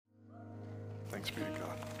Thanks be to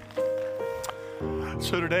God.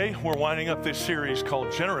 So today we're winding up this series called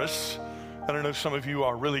Generous. And I know some of you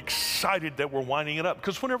are really excited that we're winding it up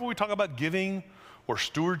because whenever we talk about giving or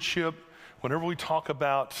stewardship, whenever we talk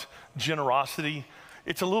about generosity,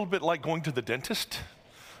 it's a little bit like going to the dentist.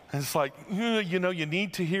 And it's like, you know, you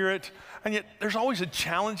need to hear it. And yet there's always a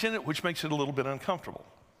challenge in it, which makes it a little bit uncomfortable.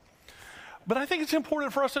 But I think it's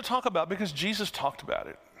important for us to talk about because Jesus talked about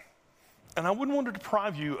it. And I wouldn't want to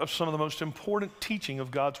deprive you of some of the most important teaching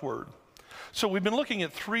of God's Word. So we've been looking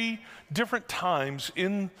at 3 different times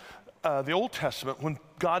in the Old Testament when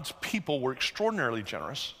God's people were extraordinarily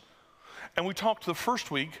generous. And we talked the first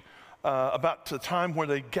week about the time where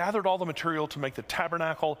they gathered all the material to make the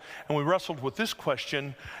tabernacle, and we wrestled with this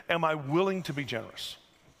question, am I willing to be generous?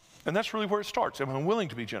 And that's really where it starts. Am I willing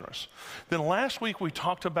to be generous? Then last week we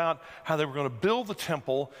talked about how they were going to build the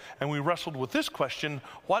temple, and we wrestled with this question,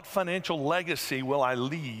 what financial legacy will I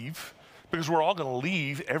leave? Because we're all going to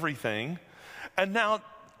leave everything. And now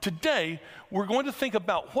today we're going to think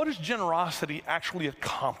about what does generosity actually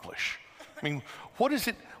accomplish? I mean, what does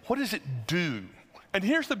it do? And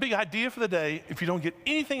here's the big idea for the day. If you don't get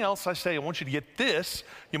anything else I say, I want you to get this.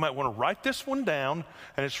 You might want to write this one down,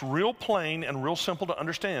 and it's real plain and real simple to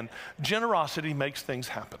understand. Generosity makes things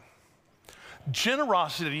happen.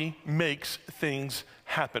 Generosity makes things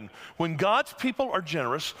happen. When God's people are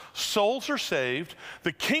generous, souls are saved,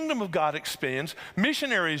 the kingdom of God expands,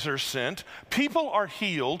 missionaries are sent, people are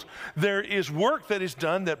healed, there is work that is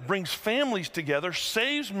done that brings families together,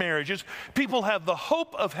 saves marriages, people have the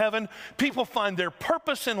hope of heaven, people find their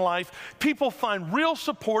purpose in life, people find real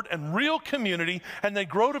support and real community, and they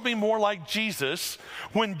grow to be more like Jesus.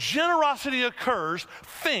 When generosity occurs,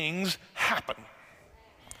 things happen.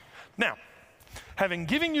 Now, having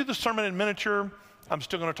given you the sermon in miniature, I'm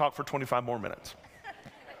still going to talk for 25 more minutes.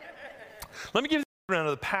 Let me give you the background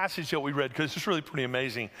of the passage that we read because it's really pretty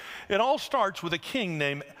amazing. It all starts with a king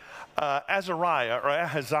named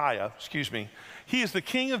Ahaziah. He is the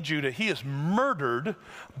king of Judah. He is murdered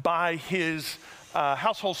by his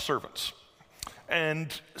household servants.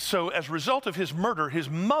 And so as a result of his murder, his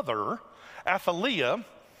mother, Athaliah,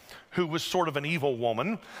 who was sort of an evil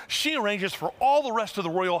woman, she arranges for all the rest of the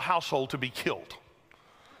royal household to be killed.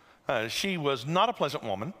 She was not a pleasant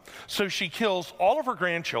woman, so she kills all of her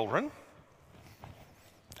grandchildren.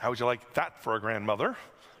 How would you like that for a grandmother?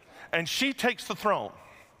 And she takes the throne.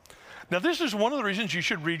 Now, this is one of the reasons you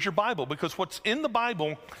should read your Bible, because what's in the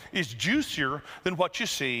Bible is juicier than what you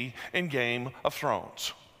see in Game of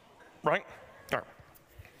Thrones, right?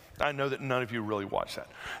 I know that none of you really watch that.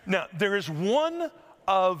 Now, there is one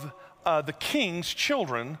of the king's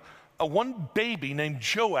children, one baby named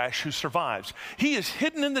Joash who survives. He is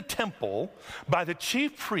hidden in the temple by the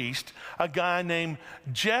chief priest, a guy named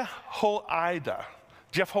Jehoiada.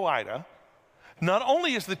 Not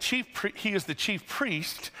only is he is the chief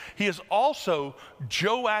priest, he is also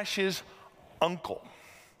Joash's uncle.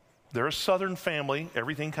 They're a southern family.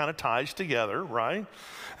 Everything kind of ties together, right?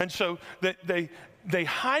 And so they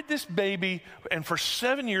hide this baby, and for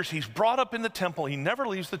 7 years, he's brought up in the temple. He never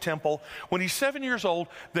leaves the temple. When he's 7 years old,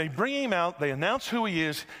 they bring him out. They announce who he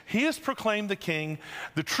is. He is proclaimed the king.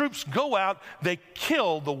 The troops go out. They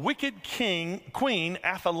kill the wicked queen,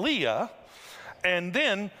 Athaliah, and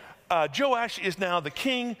then Joash is now the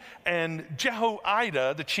king, and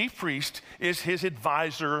Jehoiada, the chief priest, is his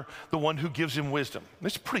advisor, the one who gives him wisdom.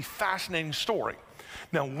 It's a pretty fascinating story.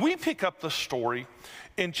 Now, we pick up the story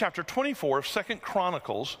in chapter 24 of 2nd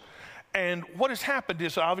Chronicles, and what has happened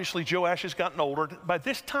is obviously Joash has gotten older. By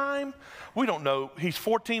this time, we don't know, he's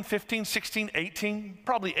 14, 15, 16, 18,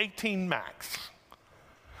 probably 18 max.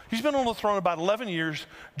 He's been on the throne about 11 years.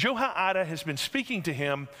 Jehoiada has been speaking to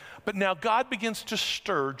him, but now God begins to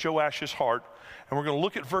stir Joash's heart, and we're going to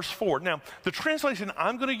look at verse 4. Now, the translation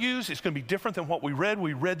I'm going to use is going to be different than what we read.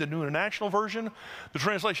 We read the New International Version. The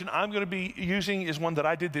translation I'm going to be using is one that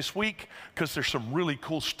I did this week because there's some really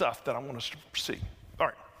cool stuff that I want us to see. All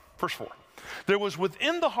right, verse 4. There was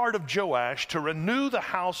within the heart of Joash to renew the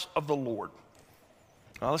house of the Lord.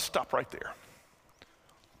 Now, let's stop right there.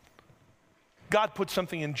 God put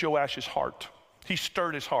something in Joash's heart. He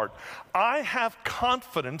stirred his heart. I have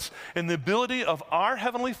confidence in the ability of our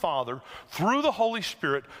Heavenly Father through the Holy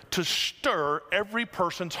Spirit to stir every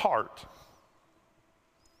person's heart.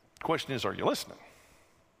 The question is, are you listening?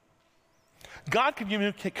 God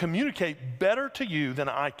can communicate better to you than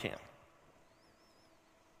I can.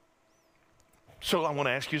 So I want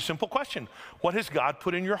to ask you a simple question. What has God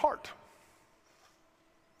put in your heart?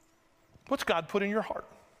 What's God put in your heart?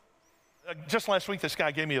 Just last week, this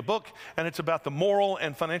guy gave me a book, and it's about the moral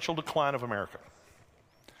and financial decline of America.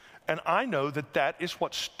 And I know that that is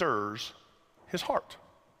what stirs his heart.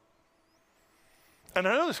 And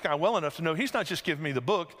I know this guy well enough to know he's not just giving me the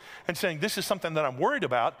book and saying, this is something that I'm worried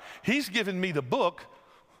about. He's given me the book,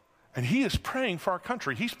 and he is praying for our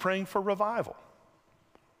country. He's praying for revival.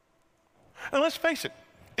 And let's face it,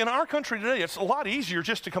 in our country today, it's a lot easier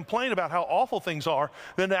just to complain about how awful things are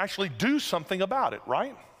than to actually do something about it,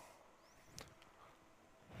 right?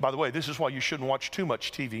 By the way, this is why you shouldn't watch too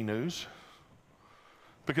much TV news,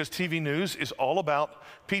 because TV news is all about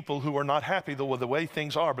people who are not happy with the way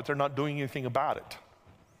things are, but they're not doing anything about it.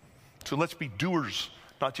 So let's be doers,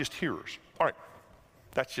 not just hearers. All right,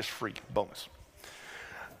 that's just free bonus.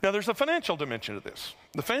 Now, there's a financial dimension of this.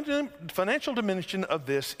 The financial dimension of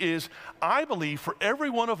this is, I believe, for every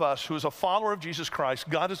one of us who is a follower of Jesus Christ,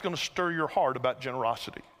 God is going to stir your heart about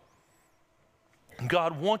generosity.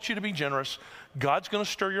 God wants you to be generous. God's going to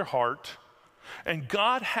stir your heart. And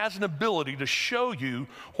God has an ability to show you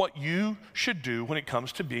what you should do when it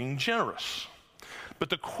comes to being generous. But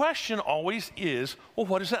the question always is, well,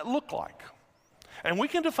 what does that look like? And we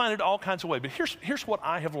can define it all kinds of ways, but here's what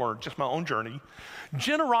I have learned, just my own journey.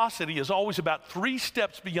 Generosity is always about 3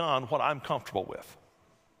 steps beyond what I'm comfortable with.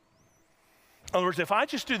 In other words, if I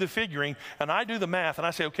just do the figuring and I do the math and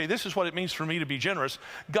I say, okay, this is what it means for me to be generous,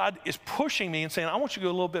 God is pushing me and saying, I want you to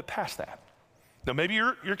go a little bit past that. Now, maybe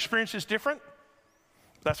your experience is different.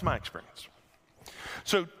 That's my experience.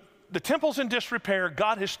 So the temple's in disrepair.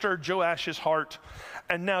 God has stirred Joash's heart,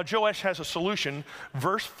 and now Joash has a solution.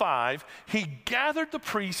 Verse 5, he gathered the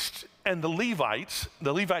priests and the Levites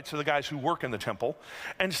are the guys who work in the temple,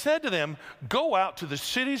 and said to them, go out to the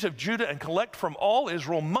cities of Judah and collect from all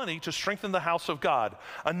Israel money to strengthen the house of God,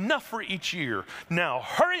 enough for each year. Now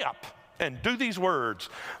hurry up and do these words.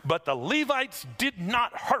 But the Levites did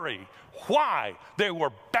not hurry. Why? They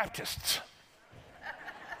were Baptists.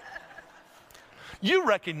 You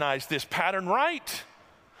recognize this pattern, right?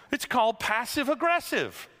 It's called passive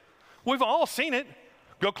aggressive. We've all seen it.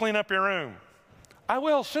 Go clean up your room. I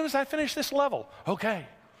will as soon as I finish this level. Okay.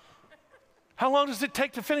 How long does it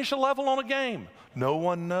take to finish a level on a game? No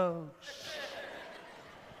one knows.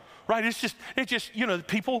 Right, it's just, you know,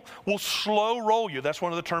 people will slow roll you. That's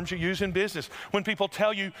one of the terms you use in business. When people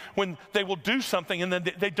tell you when they will do something and then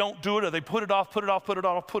they don't do it, or they put it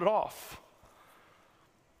off.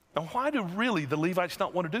 Now, why do really the Levites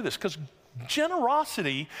not want to do this? Because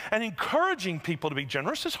generosity and encouraging people to be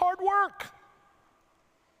generous is hard work.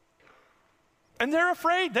 And they're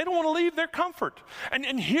afraid. They don't want to leave their comfort.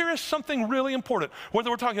 And here is something really important. Whether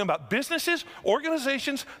we're talking about businesses,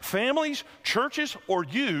 organizations, families, churches, or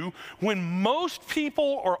you, when most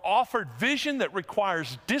people are offered vision that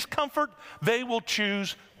requires discomfort, they will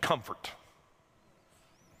choose comfort.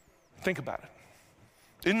 Think about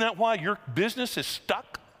it. Isn't that why your business is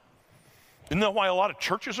stuck? Isn't that why a lot of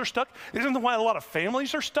churches are stuck? Isn't that why a lot of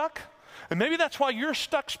families are stuck? And maybe that's why you're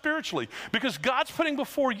stuck spiritually, because God's putting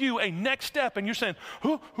before you a next step, and you're saying,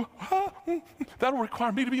 that'll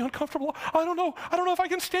require me to be uncomfortable. I don't know if I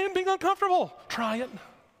can stand being uncomfortable. Try it.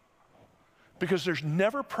 Because there's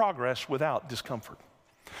never progress without discomfort.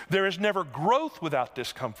 There is never growth without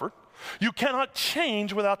discomfort. You cannot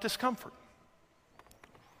change without discomfort.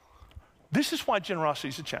 This is why generosity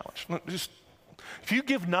is a challenge. If you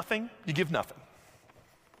give nothing, you give nothing.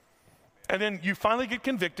 And then you finally get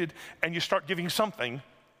convicted and you start giving something.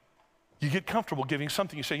 You get comfortable giving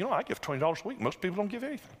something. You say, you know, I give $20 a week. Most people don't give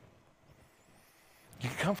anything. You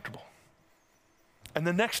get comfortable. And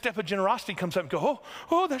the next step of generosity comes up and go,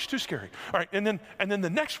 oh, that's too scary. All right, and then the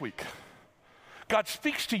next week, God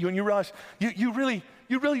speaks to you and you realize you really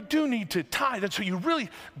do need to tithe. And so you really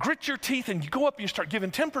grit your teeth and you go up and you start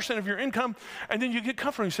giving 10% of your income, and then you get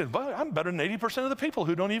comfortable and you say, well, I'm better than 80% of the people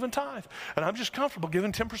who don't even tithe. And I'm just comfortable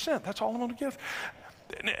giving 10%. That's all I'm going to give.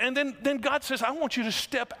 And then God says, I want you to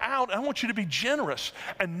step out. I want you to be generous.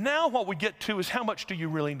 And now what we get to is, how much do you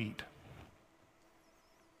really need?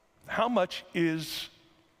 How much is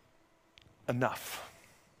enough?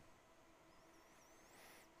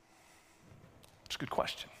 It's a good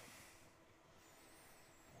question.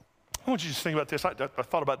 I want you to just think about this. I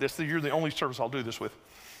thought about this. You're the only service I'll do this with.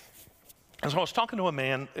 And so I was talking to a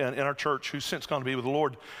man in our church who's since gone to be with the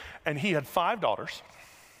Lord, and he had 5 daughters,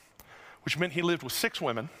 which meant he lived with 6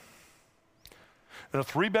 women in a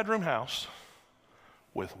 3-bedroom house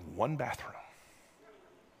with 1 bathroom.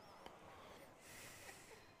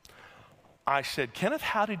 I said, Kenneth,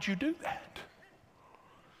 how did you do that?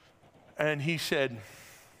 And he said,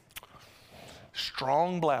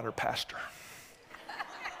 strong bladder, Pastor.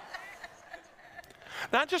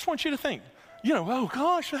 Now, I just want you to think, you know, oh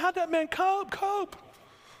gosh, how'd that man cope?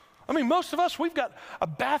 I mean, most of us, we've got a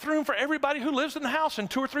bathroom for everybody who lives in the house and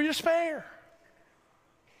 2 or 3 to spare.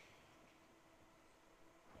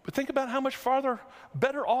 But think about how much farther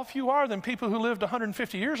better off you are than people who lived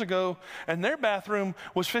 150 years ago and their bathroom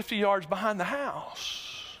was 50 yards behind the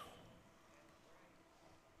house.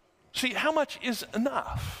 See, how much is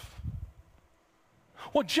enough?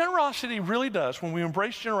 What generosity really does when we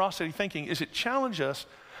embrace generosity thinking is it challenges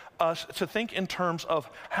us to think in terms of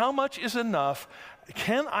how much is enough.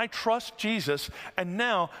 Can I trust Jesus? And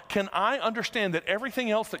now, can I understand that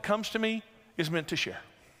everything else that comes to me is meant to share?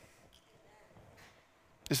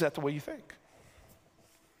 Is that the way you think?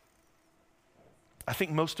 I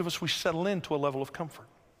think most of us, we settle into a level of comfort.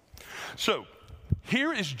 So,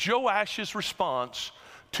 here is Joash's response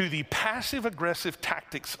to the passive-aggressive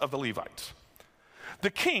tactics of the Levites.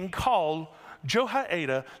 The king called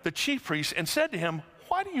Jehoiada, the chief priest, and said to him,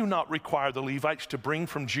 "Why do you not require the Levites to bring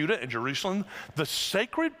from Judah and Jerusalem the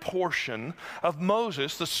sacred portion of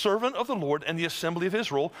Moses, the servant of the Lord, and the assembly of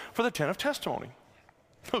Israel for the tent of testimony?"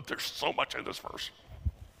 Oh, there's so much in this verse.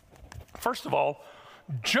 First of all,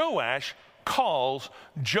 Joash calls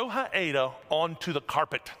Jehoiada onto the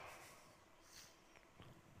carpet.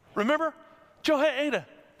 Remember, Jehoiada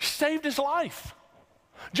saved his life.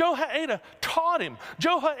 Jehoiada taught him.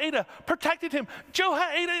 Jehoiada protected him.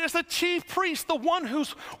 Jehoiada is the chief priest, the one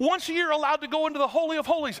who's once a year allowed to go into the Holy of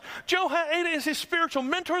Holies. Jehoiada is his spiritual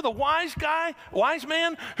mentor, the wise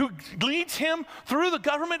man who leads him through the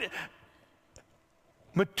government.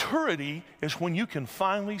 Maturity is when you can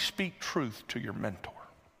finally speak truth to your mentor.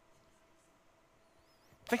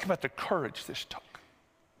 Think about the courage this took.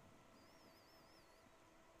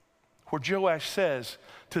 Where Joash says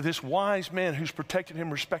to this wise man who's protected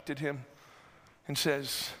him, respected him, and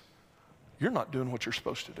says, "You're not doing what you're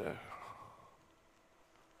supposed to do."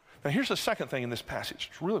 Now here's the second thing in this passage.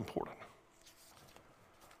 It's real important.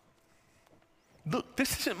 Look,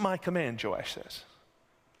 this isn't my command, Joash says.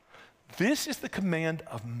 This is the command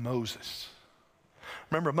of Moses.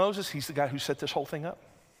 Remember Moses? He's the guy who set this whole thing up.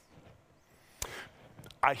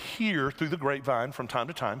 I hear through the grapevine from time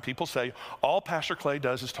to time people say, all Pastor Clay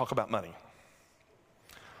does is talk about money.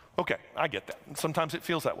 Okay, I get that. And sometimes it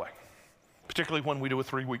feels that way, particularly when we do a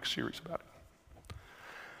 3-week series about it.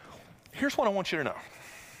 Here's what I want you to know.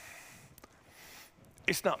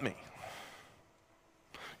 It's not me.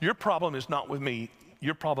 Your problem is not with me.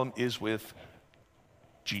 Your problem is with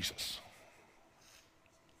Jesus.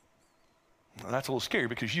 Now, that's a little scary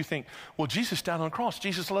because you think, well, Jesus died on the cross.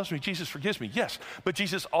 Jesus loves me. Jesus forgives me. Yes, but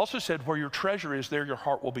Jesus also said, where your treasure is, there your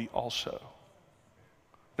heart will be also.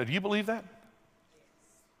 Now, do you believe that?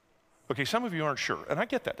 Okay, some of you aren't sure, and I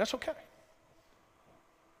get that. That's okay.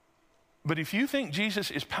 But if you think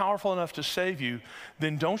Jesus is powerful enough to save you,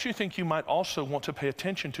 then don't you think you might also want to pay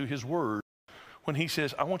attention to his word when he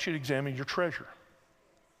says, I want you to examine your treasure.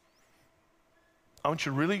 I want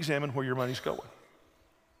you to really examine where your money's going.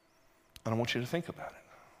 And I want you to think about it.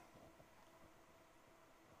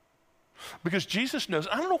 Because Jesus knows,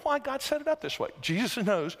 I don't know why God set it up this way. Jesus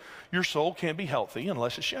knows your soul can't be healthy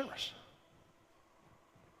unless it's generous.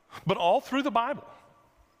 But all through the Bible,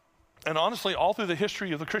 and honestly, all through the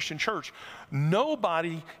history of the Christian church,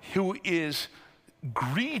 nobody who is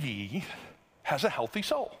greedy has a healthy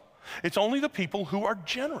soul. It's only the people who are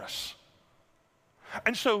generous.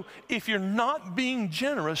 And so if you're not being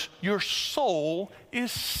generous, your soul is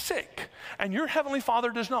sick. And your Heavenly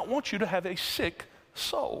Father does not want you to have a sick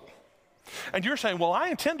soul. And you're saying, well, I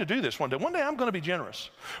intend to do this one day. One day I'm going to be generous.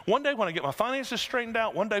 One day when I get my finances straightened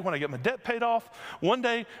out, one day when I get my debt paid off, one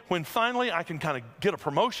day when finally I can kind of get a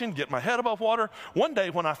promotion, get my head above water, one day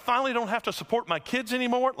when I finally don't have to support my kids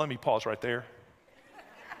anymore. Let me pause right there.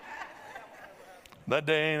 That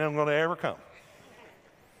day ain't going to ever come.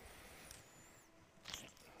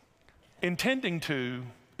 Intending to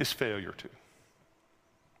is failure to.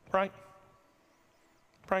 Right?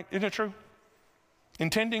 Right? Isn't it true?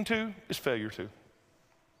 Intending to is failure to.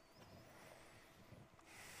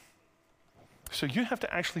 So you have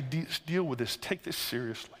to actually deal with this, take this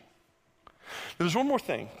seriously. There's one more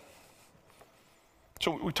thing.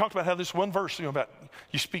 So we talked about how this one verse, about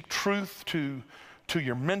you speak truth to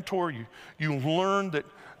your mentor, you learn that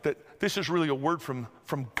this is really a word from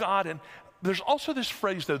God. And there's also this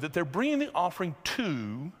phrase, though, that they're bringing the offering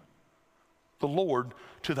to the Lord,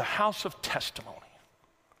 to the house of testimony.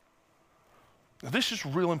 Now, this is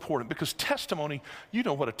real important because testimony, you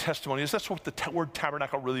know what a testimony is. That's what the word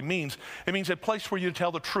tabernacle really means. It means a place where you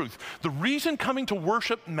tell the truth. The reason coming to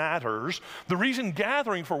worship matters, the reason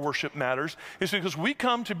gathering for worship matters, is because we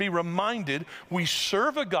come to be reminded we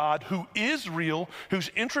serve a God who is real, who's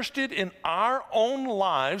interested in our own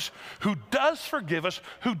lives, who does forgive us,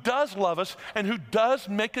 who does love us, and who does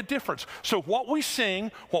make a difference. So what we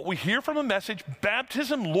sing, what we hear from a message,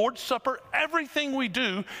 baptism, Lord's Supper, everything we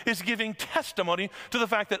do is giving testimony to the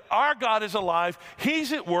fact that our God is alive,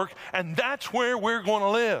 He's at work, and that's where we're going to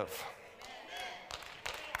live.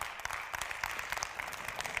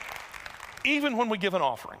 Even when we give an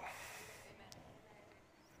offering.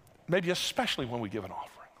 Maybe especially when we give an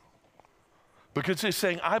offering. Because it's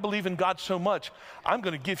saying, I believe in God so much, I'm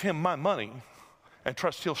going to give Him my money and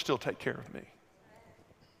trust He'll still take care of me.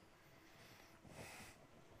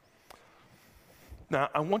 Now,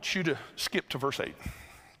 I want you to skip to verse 8.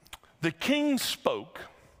 The king spoke,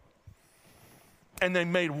 and they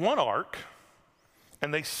made one ark,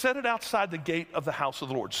 and they set it outside the gate of the house of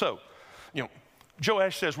the Lord. So,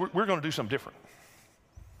 Joash says, we're going to do something different.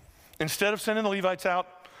 Instead of sending the Levites out,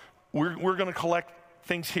 we're going to collect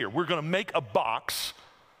things here. We're going to make a box,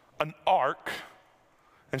 an ark,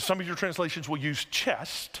 and some of your translations will use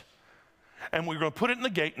chest, and we're going to put it in the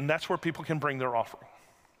gate, and that's where people can bring their offering.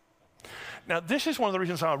 Now, this is one of the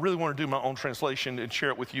reasons I really want to do my own translation and share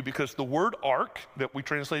it with you, because the word ark that we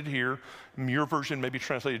translated here, your version may be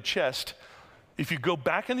translated chest. If you go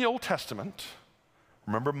back in the Old Testament,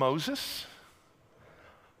 remember Moses?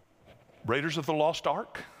 Raiders of the Lost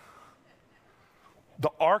Ark? The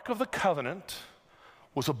Ark of the Covenant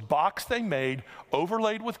was a box they made,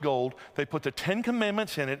 overlaid with gold. They put the 10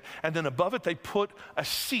 Commandments in it, and then above it they put a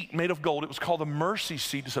seat made of gold. It was called the mercy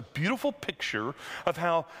seat. It's a beautiful picture of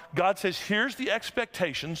how God says, here's the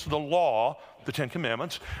expectations, the law, the 10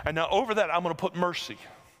 Commandments, and now over that I'm going to put mercy.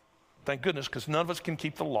 Thank goodness, because none of us can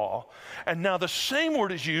keep the law. And now the same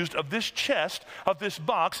word is used of this chest, of this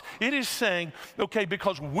box. It is saying, okay,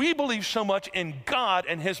 because we believe so much in God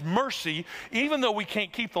and His mercy, even though we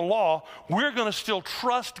can't keep the law, we're going to still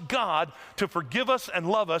trust God to forgive us and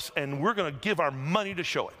love us, and we're going to give our money to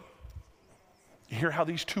show it. You hear how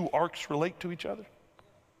these two arcs relate to each other?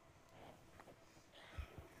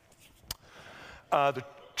 The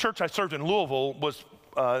church I served in Louisville was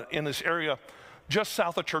in this area just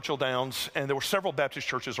south of Churchill Downs, and there were several Baptist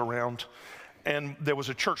churches around, and there was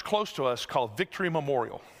a church close to us called Victory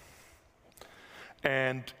Memorial.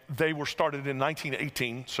 And they were started in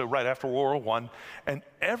 1918, so right after World War I, and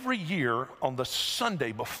every year on the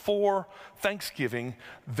Sunday before Thanksgiving,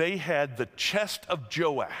 they had the chest of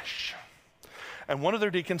Joash. And one of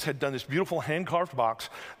their deacons had done this beautiful hand-carved box.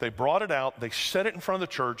 They brought it out, they set it in front of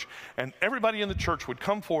the church, and everybody in the church would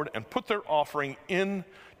come forward and put their offering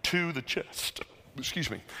into the chest.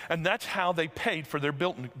 Excuse me. And that's how they paid for their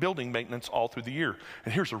building maintenance all through the year.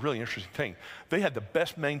 And here's a really interesting thing. They had the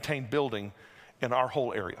best maintained building in our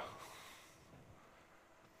whole area.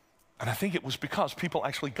 And I think it was because people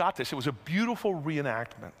actually got this. It was a beautiful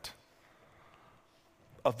reenactment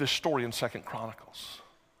of this story in 2nd Chronicles.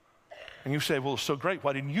 And you say, well, it's so great.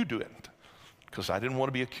 Why didn't you do it? Because I didn't want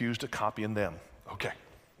to be accused of copying them. Okay.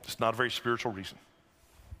 It's not a very spiritual reason.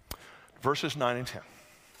 Verses 9 and 10.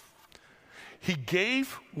 He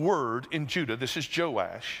gave word in Judah, this is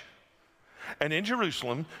Joash, and in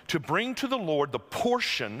Jerusalem to bring to the Lord the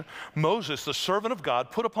portion Moses, the servant of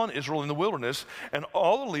God, put upon Israel in the wilderness, and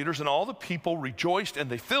all the leaders and all the people rejoiced, and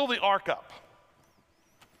they filled the ark up.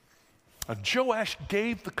 Now, Joash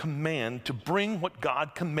gave the command to bring what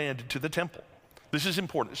God commanded to the temple. This is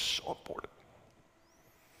important. It's so important.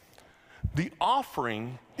 The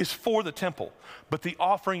offering is for the temple, but the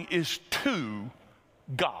offering is to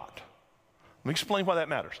God. Let me explain why that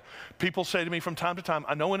matters. People say to me from time to time,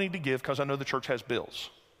 I know I need to give because I know the church has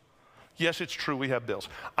bills. Yes, it's true, we have bills.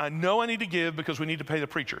 I know I need to give because we need to pay the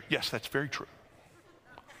preacher. Yes, that's very true.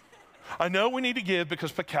 I know we need to give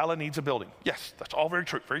because Pacala needs a building. Yes, that's all very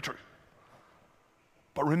true, very true.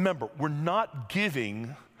 But remember, we're not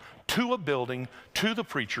giving to a building, to the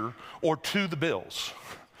preacher, or to the bills.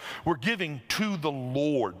 We're giving to the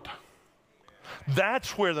Lord.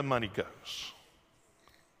 That's where the money goes.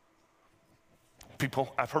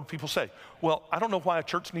 I've heard people say, well, I don't know why a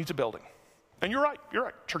church needs a building. And you're right.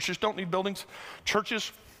 Churches don't need buildings.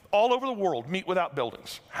 Churches all over the world meet without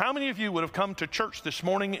buildings. How many of you would have come to church this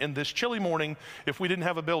morning in this chilly morning if we didn't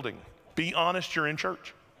have a building? Be honest, you're in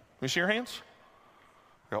church. Let me see your hands.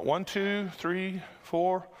 Got 1, 2, 3,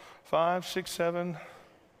 4, 5, 6, 7,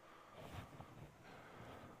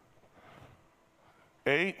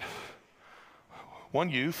 8, one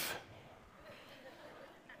youth.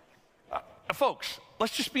 Folks,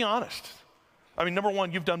 let's just be honest. I mean, number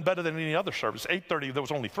one, you've done better than any other service. 8:30, there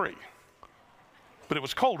was only 3. But it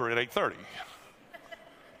was colder at 8:30.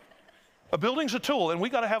 A building's a tool, and we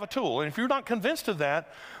got to have a tool. And if you're not convinced of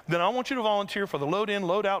that, then I want you to volunteer for the load-in,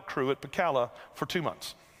 load-out crew at Pacala for 2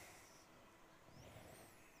 months.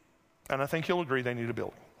 And I think you'll agree they need a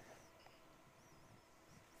building.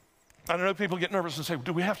 I know people get nervous and say,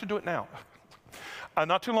 do we have to do it now?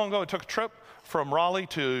 Not too long ago, I took a trip from Raleigh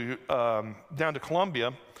to down to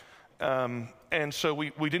Columbia. And so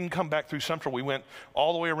we didn't come back through Central. We went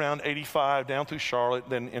all the way around 85, down through Charlotte,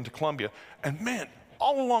 then into Columbia. And man,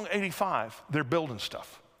 all along 85, they're building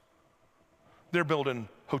stuff. They're building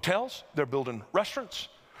hotels. They're building restaurants.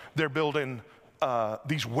 They're building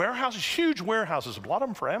these warehouses, huge warehouses, a lot of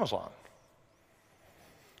them for Amazon.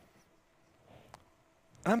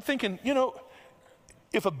 And I'm thinking, you know,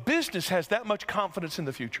 if a business has that much confidence in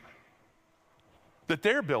the future that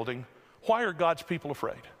they're building, why are God's people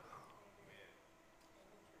afraid?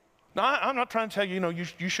 Now, I'm not trying to tell you, you know,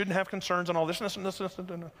 you shouldn't have concerns and all this and this and this and this.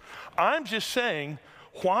 And this. I'm just saying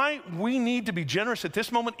why we need to be generous at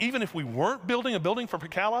this moment, even if we weren't building a building for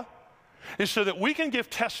Pacala, is so that we can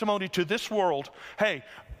give testimony to this world. Hey,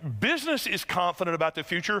 business is confident about the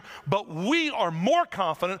future, but we are more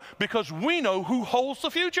confident because we know who holds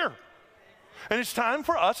the future. And it's time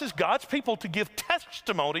for us as God's people to give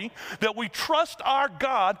testimony that we trust our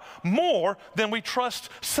God more than we trust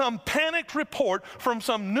some panicked report from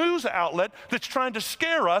some news outlet that's trying to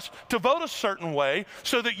scare us to vote a certain way,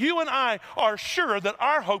 so that you and I are sure that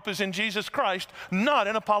our hope is in Jesus Christ, not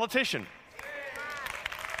in a politician.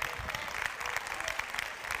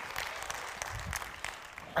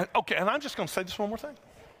 Okay, and I'm just going to say this one more thing.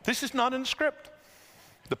 This is not in the script.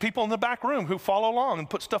 The people in the back room who follow along and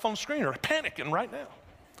put stuff on the screen are panicking right now.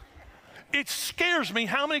 It scares me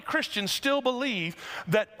how many Christians still believe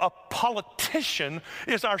that a politician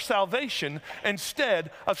is our salvation,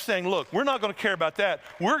 instead of saying, look, we're not going to care about that.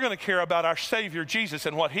 We're going to care about our Savior, Jesus,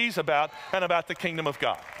 and what He's about, and about the kingdom of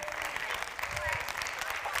God.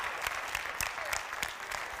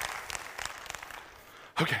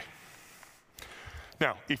 Okay.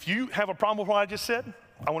 Now, if you have a problem with what I just said,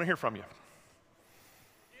 I want to hear from you.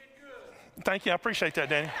 Thank you, I appreciate that,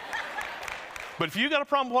 Danny. But if you got a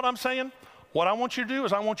problem with what I'm saying, what I want you to do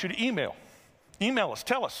is I want you to email. Email us,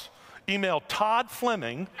 tell us. Email Todd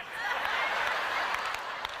Fleming.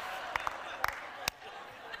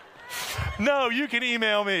 No, you can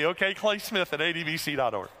email me, okay? Clay Smith at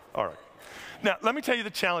advc.org. All right. Now, let me tell you the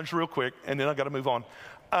challenge real quick, and then I've got to move on.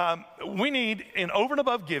 We need in over and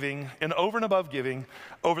above giving,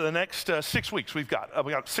 over the next 6 weeks, we got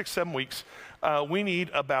 6-7 weeks, we need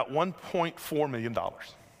about $1.4 million.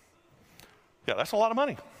 Yeah, that's a lot of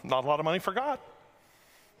money. Not a lot of money for God.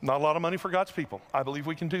 Not a lot of money for God's people. I believe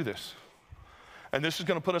we can do this. And this is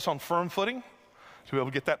going to put us on firm footing to be able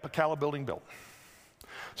to get that Pacala building built.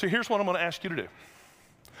 So here's what I'm going to ask you to do.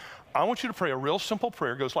 I want you to pray a real simple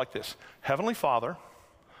prayer. It goes like this. Heavenly Father,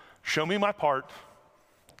 show me my part.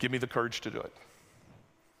 Give me the courage to do it.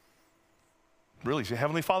 Really, say,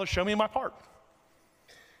 Heavenly Father, show me my part.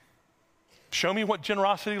 Show me what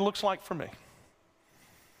generosity looks like for me.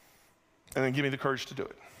 And then give me the courage to do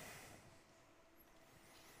it.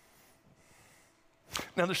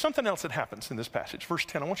 Now, there's something else that happens in this passage. Verse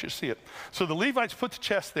 10, I want you to see it. So the Levites put the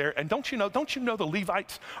chest there, and don't you know the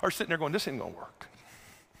Levites are sitting there going, this ain't going to work.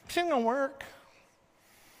 This ain't going to work.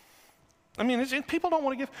 I mean, people don't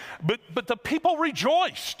want to give, but the people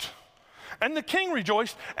rejoiced. And the king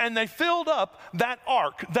rejoiced, and they filled up that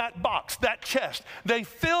ark, that box, that chest. They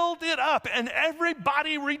filled it up, and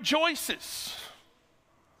everybody rejoices.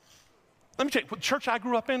 Let me tell you, the church I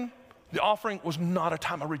grew up in, the offering was not a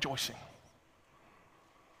time of rejoicing.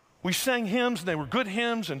 We sang hymns, and they were good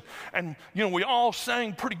hymns, and you know, we all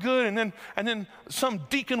sang pretty good, and then some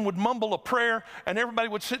deacon would mumble a prayer, and everybody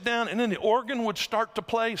would sit down, and then the organ would start to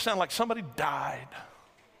play. It sounded like somebody died.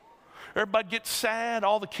 Everybody would get sad,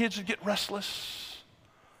 all the kids would get restless.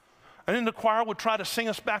 And then the choir would try to sing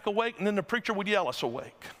us back awake, and then the preacher would yell us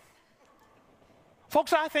awake.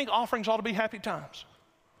 Folks, I think offerings ought to be happy times.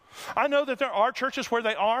 I know that there are churches where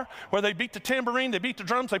they beat the tambourine, they beat the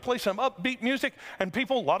drums, they play some upbeat music, and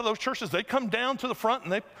people, a lot of those churches, they come down to the front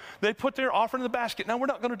and they put their offering in the basket. Now, we're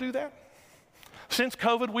not going to do that. Since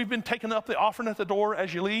COVID, we've been taking up the offering at the door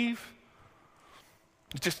as you leave.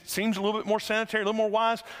 It just seems a little bit more sanitary, a little more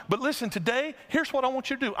wise. But listen, today, here's what I want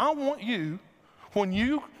you to do. I want you, when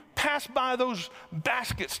you pass by those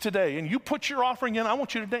baskets today and you put your offering in, I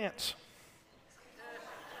want you to dance.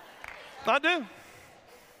 I do.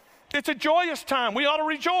 It's a joyous time. We ought to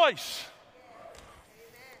rejoice.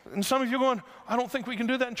 And some of you are going, I don't think we can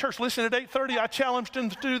do that in church. Listen, at 8:30, I challenged them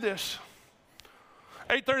to do this.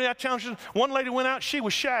 8:30, I challenged them. One lady went out, she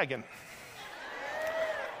was shagging.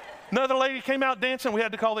 Another lady came out dancing. We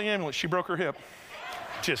had to call the ambulance. She broke her hip.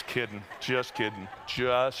 Just kidding, just kidding,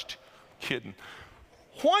 just kidding.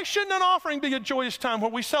 Why shouldn't an offering be a joyous time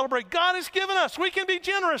where we celebrate God has given us? We can be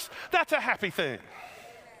generous. That's a happy thing.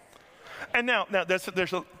 And now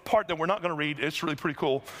there's a part that we're not going to read. It's really pretty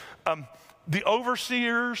cool. The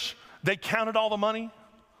overseers, they counted all the money.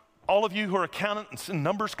 All of you who are accountants and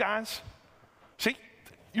numbers guys, see,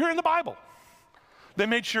 you're in the Bible. They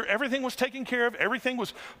made sure everything was taken care of, everything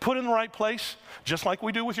was put in the right place, just like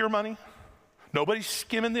we do with your money. Nobody's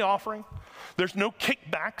skimming the offering. There's no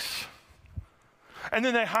kickbacks. And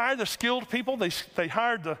then they hired the skilled people. They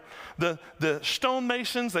hired the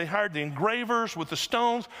stonemasons. They hired the engravers with the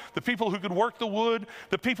stones, the people who could work the wood,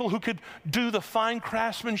 the people who could do the fine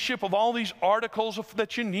craftsmanship of all these articles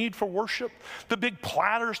that you need for worship, the big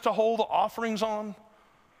platters to hold the offerings on.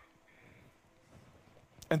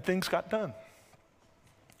 And things got done.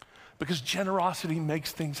 Because generosity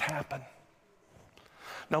makes things happen.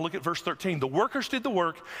 Now look at verse 13. The workers did the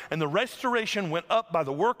work, and the restoration went up by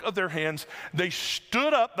the work of their hands. They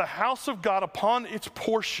stood up the house of God upon its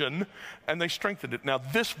portion, and they strengthened it. Now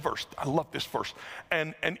this verse, I love this verse.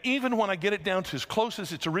 And even when I get it down to as close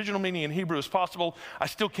as its original meaning in Hebrew as possible, I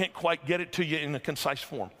still can't quite get it to you in a concise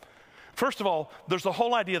form. First of all, there's the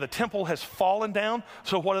whole idea the temple has fallen down,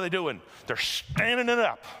 so what are they doing? They're standing it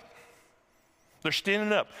up. They're standing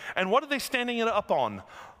it up. And what are they standing it up on?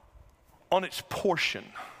 On its portion.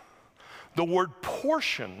 The word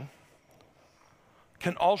portion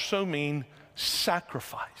can also mean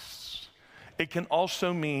sacrifice. It can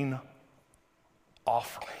also mean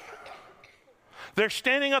offering. They're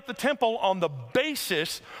standing up the temple on the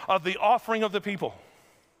basis of the offering of the people,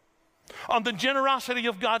 on the generosity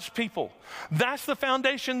of God's people. That's the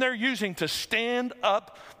foundation they're using to stand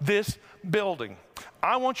up this building.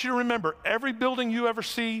 I want you to remember, every building you ever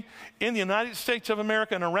see in the United States of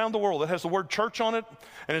America and around the world that has the word church on it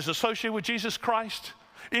and is associated with Jesus Christ,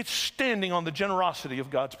 it's standing on the generosity of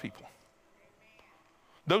God's people.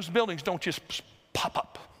 Those buildings don't just pop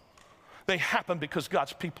up. They happen because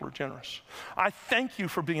God's people are generous. I thank you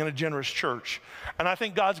for being a generous church, and I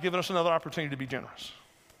think God's given us another opportunity to be generous.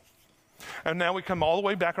 And now we come all the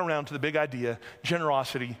way back around to the big idea,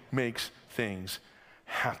 generosity makes things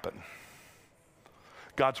happen.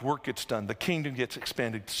 God's work gets done, the kingdom gets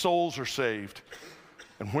expanded, souls are saved.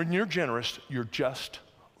 And when you're generous, you're just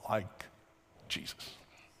like Jesus.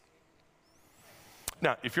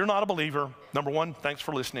 Now, if you're not a believer, number one, thanks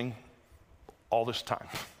for listening all this time.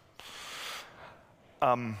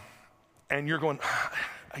 And you're going,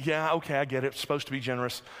 yeah, okay, I get it, it's supposed to be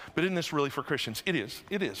generous, but isn't this really for Christians? It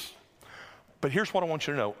is. But here's what I want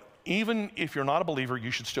you to know. Even if you're not a believer,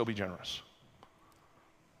 you should still be generous.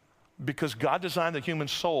 Because God designed the human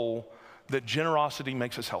soul that generosity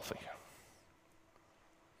makes us healthy.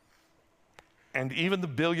 And even the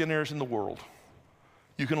billionaires in the world,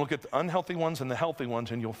 you can look at the unhealthy ones and the healthy ones,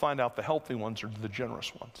 and you'll find out the healthy ones are the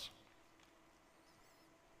generous ones.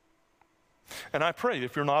 And I pray,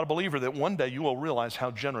 if you're not a believer, that one day you will realize how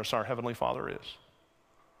generous our Heavenly Father is.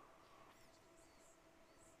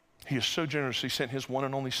 He is so generous, He sent His one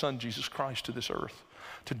and only Son, Jesus Christ, to this earth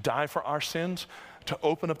to die for our sins, to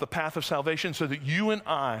open up the path of salvation so that you and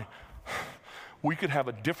I, we could have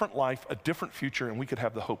a different life, a different future, and we could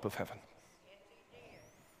have the hope of heaven.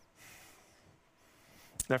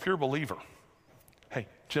 Now, if you're a believer, hey,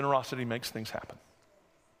 generosity makes things happen.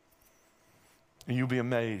 And you'll be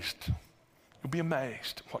amazed. You'll be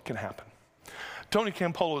amazed what can happen. Tony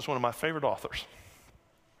Campolo is one of my favorite authors.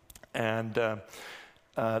 And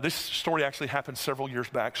this story actually happened several years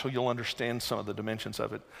back, so you'll understand some of the dimensions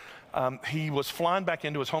of it. He was flying back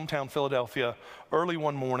into his hometown, Philadelphia, early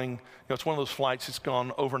one morning. You know, it's one of those flights that's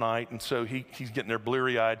gone overnight, and so he's getting there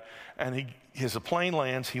bleary-eyed. And as the plane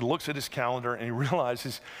lands, he looks at his calendar, and he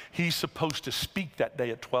realizes he's supposed to speak that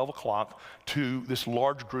day at 12 o'clock to this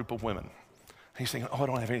large group of women. He's thinking, oh, I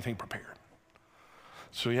don't have anything prepared.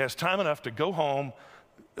 So he has time enough to go home,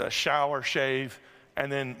 shower, shave,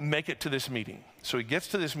 and then make it to this meeting. So he gets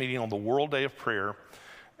to this meeting on the World Day of Prayer,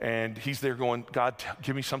 and he's there going, God,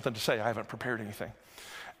 give me something to say. I haven't prepared anything.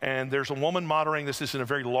 And there's a woman moderating this. This is in a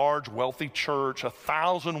very large, wealthy church,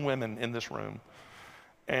 1,000 women in this room.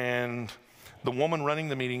 And the woman running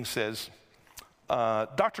the meeting says,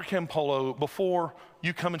 Dr. Campolo, before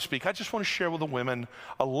you come and speak, I just want to share with the women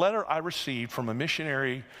a letter I received from a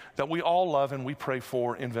missionary that we all love and we pray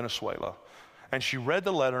for in Venezuela. And she read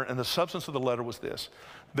the letter, and the substance of the letter was this,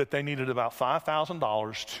 that they needed about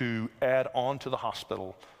 $5,000 to add on to the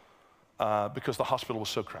hospital because the hospital was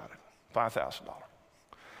so crowded, $5,000.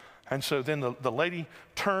 And so then the lady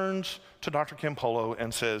turns to Dr. Campolo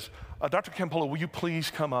and says, Dr. Campolo, will you please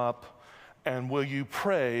come up and will you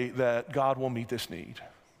pray that God will meet this need?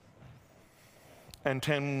 And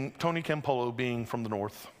Tony Campolo, being from the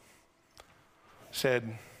north,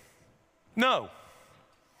 said, no,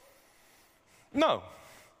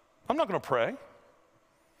 I'm not going to pray.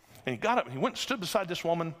 And he got up and he went and stood beside this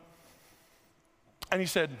woman and he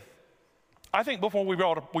said, I think before we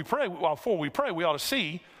pray, we ought to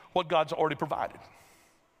see what God's already provided.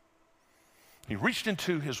 He reached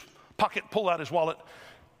into his pocket, pulled out his wallet,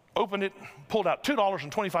 opened it, pulled out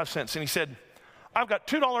 $2.25, and he said, I've got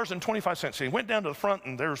 $2.25. And he went down to the front,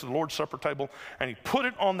 and there's the Lord's Supper table, and he put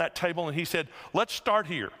it on that table, and he said, let's start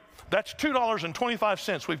here. That's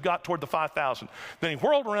 $2.25 we've got toward the 5,000. Then he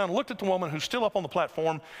whirled around and looked at the woman who's still up on the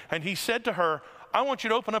platform, and he said to her, I want you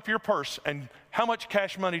to open up your purse, and how much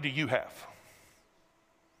cash money do you have?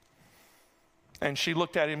 And she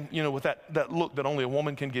looked at him, with that look that only a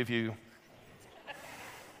woman can give you.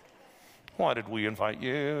 Why did we invite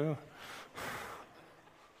you?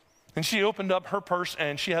 And she opened up her purse,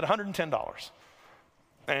 and she had $110.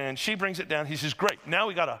 And she brings it down. He says, great, now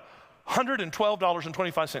we got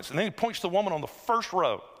 $112.25. And then he points to the woman on the first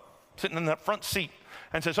row, sitting in that front seat,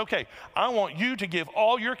 and says, okay, I want you to give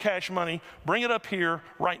all your cash money, bring it up here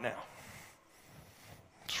right now.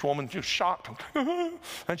 This woman just shocked.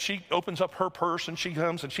 And she opens up her purse and she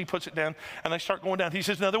comes and she puts it down and they start going down. He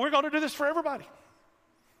says, no, we're going to do this for everybody.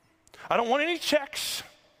 I don't want any checks.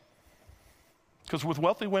 Because with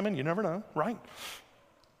wealthy women, you never know, right?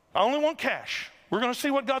 I only want cash. We're going to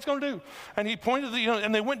see what God's going to do. And he pointed,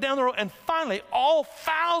 and they went down the road, and finally, all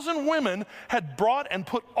 1,000 women had brought and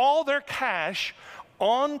put all their cash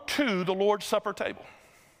onto the Lord's Supper table.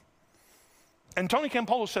 And Tony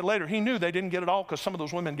Campolo said later, he knew they didn't get it all because some of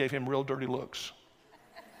those women gave him real dirty looks.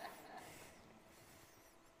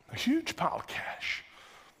 A huge pile of cash.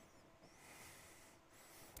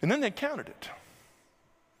 And then they counted it.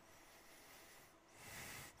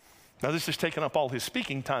 Now this has taken up all his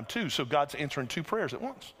speaking time too, so God's answering 2 prayers at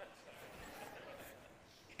once.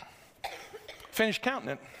 Finished counting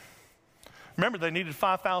it. Remember, they needed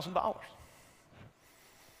 $5,000.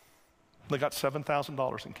 They got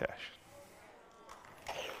 $7,000 in cash.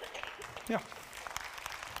 Yeah.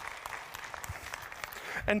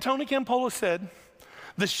 And Tony Campolo said,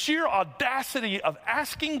 the sheer audacity of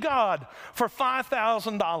asking God for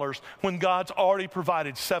 $5,000 when God's already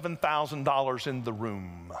provided $7,000 in the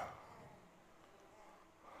room.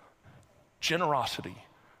 Generosity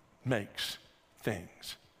makes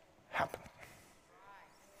things happen.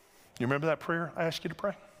 You remember that prayer I asked you to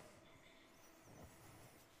pray?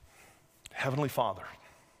 Heavenly Father,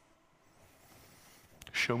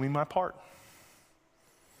 show me my part.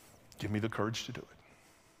 Give me the courage to do it.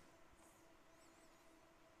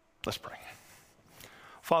 Let's pray.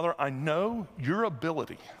 Father, I know your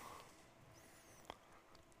ability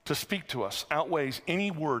to speak to us outweighs any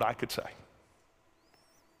word I could say.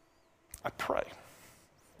 I pray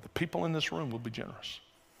that people in this room will be generous,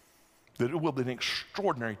 that it will be an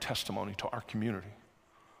extraordinary testimony to our community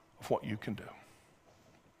of what you can do.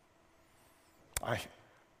 I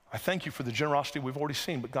thank you for the generosity we've already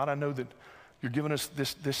seen, but God, I know that you're giving us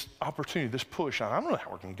this opportunity, this push. I don't know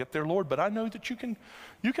how we're going to get there, Lord, but I know that you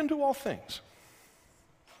can do all things.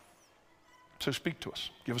 So speak to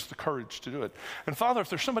us. Give us the courage to do it. And Father, if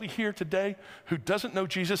there's somebody here today who doesn't know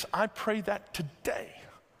Jesus, I pray that today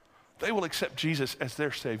they will accept Jesus as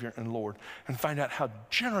their Savior and Lord and find out how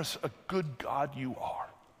generous a good God you are.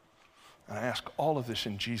 And I ask all of this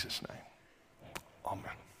in Jesus' name.